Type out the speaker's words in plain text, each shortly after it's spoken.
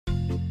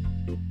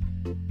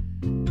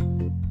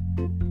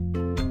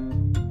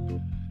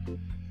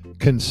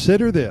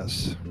Consider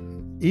this.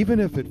 Even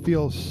if it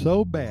feels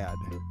so bad,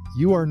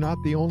 you are not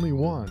the only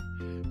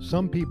one.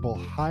 Some people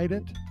hide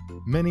it,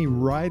 many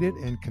ride it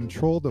and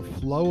control the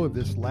flow of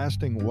this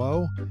lasting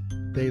woe.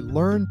 They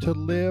learn to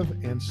live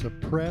and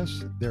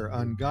suppress their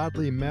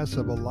ungodly mess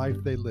of a life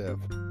they live.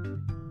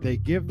 They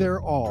give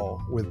their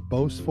all with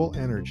boastful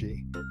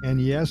energy. And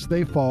yes,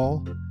 they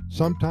fall,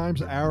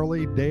 sometimes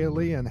hourly,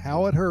 daily, and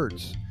how it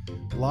hurts.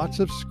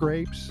 Lots of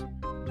scrapes.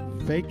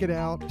 Fake it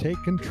out,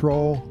 take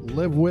control,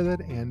 live with it,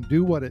 and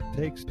do what it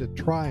takes to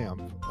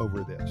triumph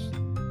over this.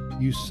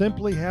 You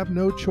simply have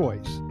no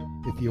choice.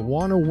 If you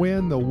want to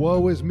win the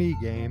woe is me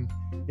game,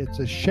 it's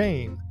a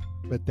shame,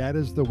 but that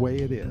is the way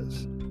it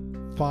is.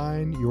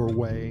 Find your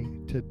way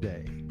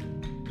today.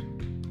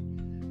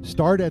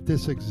 Start at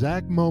this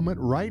exact moment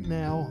right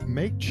now,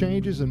 make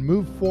changes and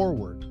move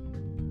forward.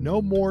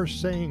 No more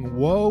saying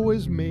woe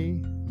is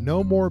me,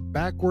 no more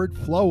backward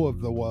flow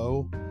of the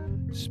woe.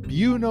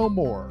 Spew no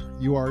more.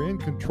 You are in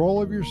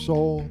control of your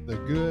soul, the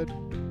good,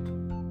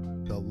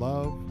 the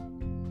love,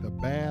 the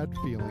bad,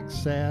 feeling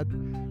sad.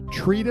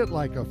 Treat it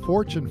like a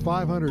Fortune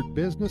 500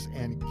 business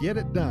and get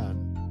it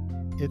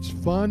done. It's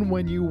fun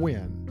when you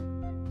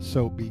win,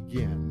 so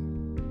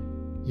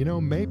begin. You know,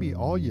 maybe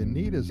all you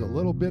need is a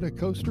little bit of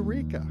Costa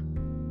Rica.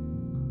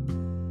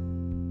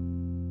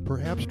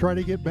 Perhaps try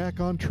to get back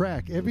on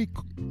track. Every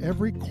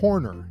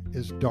corner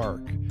is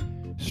dark.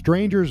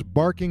 Strangers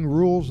barking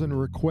rules and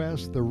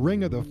requests. The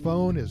ring of the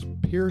phone is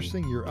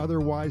piercing your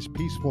otherwise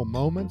peaceful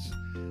moments.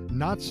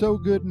 Not so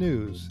good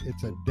news.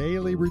 It's a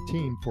daily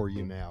routine for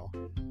you now.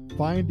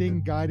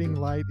 Finding guiding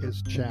light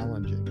is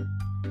challenging.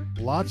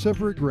 Lots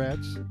of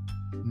regrets.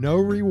 No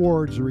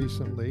rewards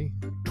recently.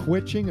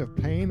 Twitching of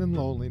pain and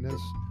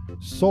loneliness.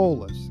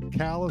 Soulless,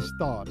 callous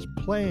thoughts.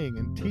 Playing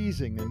and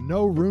teasing and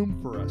no room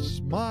for a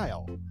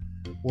smile.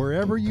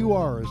 Wherever you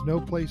are is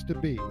no place to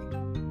be.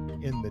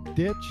 In the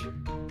ditch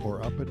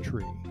or up a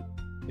tree.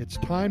 It's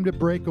time to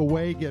break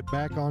away, get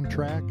back on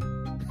track.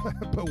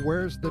 But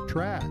where's the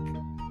track?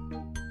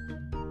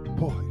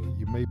 Boy,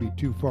 you may be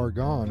too far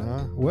gone,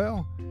 huh?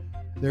 Well,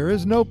 there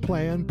is no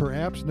plan,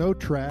 perhaps no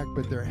track,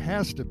 but there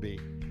has to be.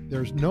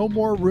 There's no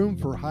more room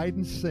for hide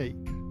and seek.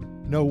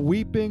 No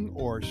weeping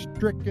or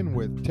stricken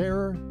with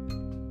terror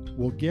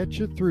will get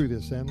you through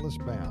this endless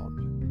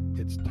bound.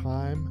 It's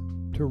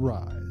time to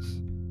rise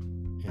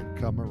and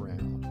come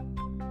around.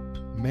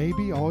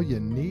 Maybe all you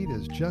need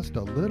is just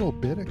a little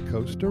bit of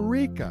Costa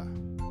Rica.